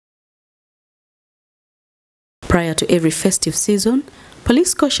Prior to every festive season,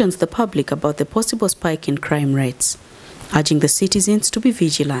 police cautions the public about the possible spike in crime rates, urging the citizens to be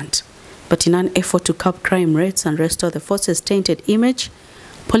vigilant. But in an effort to curb crime rates and restore the force's tainted image,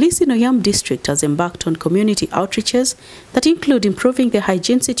 police in Oyam district has embarked on community outreaches that include improving the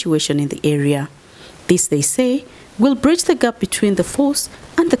hygiene situation in the area. This, they say, will bridge the gap between the force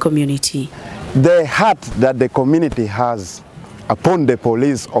and the community. The heart that the community has upon the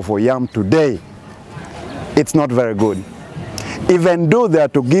police of Oyam today, it's not very good. Even though they are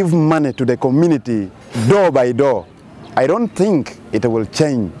to give money to the community door by door, I don't think it will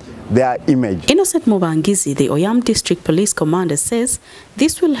change their image. Innocent Mubangizi, the Oyam District Police Commander, says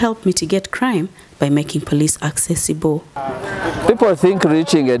this will help mitigate crime by making police accessible. People think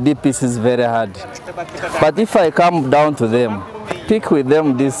reaching a DPC is very hard, but if I come down to them, pick with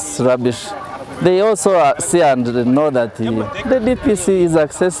them this rubbish, they also see and know that the DPC is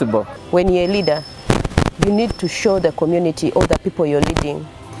accessible. When you're a leader, you need to show the community or the people you're leading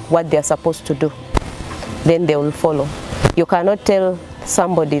what they're supposed to do. Then they will follow. You cannot tell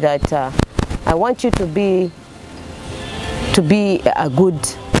somebody that I want you to be a good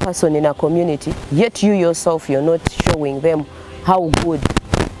person in a community, yet you yourself, you're not showing them how good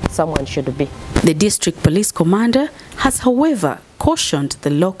someone should be. The district police commander has, however, cautioned the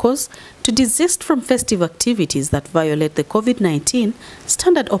locals to desist from festive activities that violate the COVID-19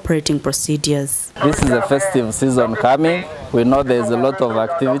 standard operating procedures. This is a festive season coming. We know there's a lot of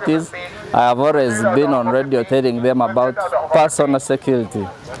activities. I have always been on radio telling them about personal security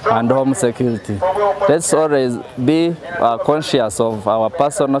and home security. Let's always be conscious of our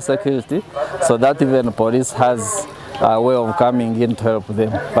personal security so that even police has a way of coming in to help them,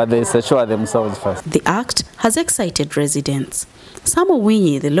 but they secure themselves first. The act has excited residents. Samo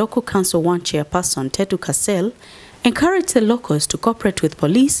Winyi, the local council one chairperson Tetu Kasel, encouraged the locals to cooperate with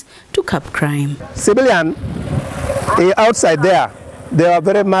police to curb crime. Civilian outside there, they are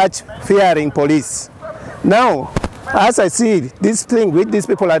very much fearing police. Now, as I see this thing which these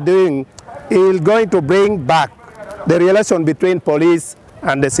people are doing is going to bring back the relation between police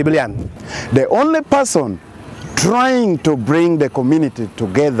and the civilian. The only person trying to bring the community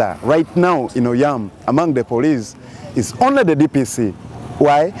together right now in Oyam among the police is only the DPC.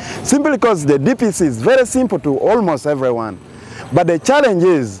 Why? Simply because the DPC is very simple to almost everyone. But the challenge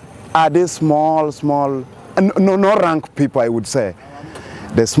is, are they small, no rank people, I would say.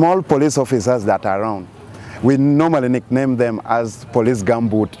 The small police officers that are around. We normally nickname them as police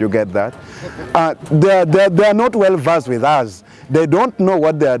gumboot, you get that? They are not well versed with us. They don't know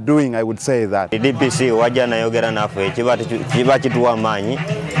what they are doing, I would say that. The DPC wajana yogera nafe chiba chituwa manyi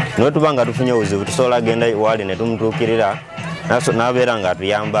notubanga tufunye uzibu tusola agenda wali ne tumutukirira naso nabera nga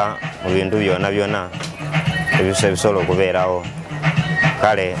tuyamba mu bintu byona ebisolo kubeerawo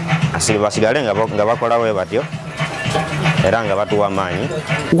kale basigale nga bakolawo batyo era nga batuwa manyi.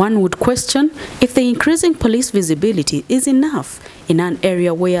 One would question if the increasing police visibility is enough in an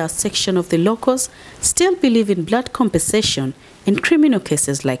area where a section of the locals still believe in blood compensation in criminal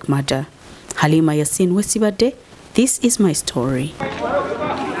cases like murder. Halima Yasin Wesibade, this is my story.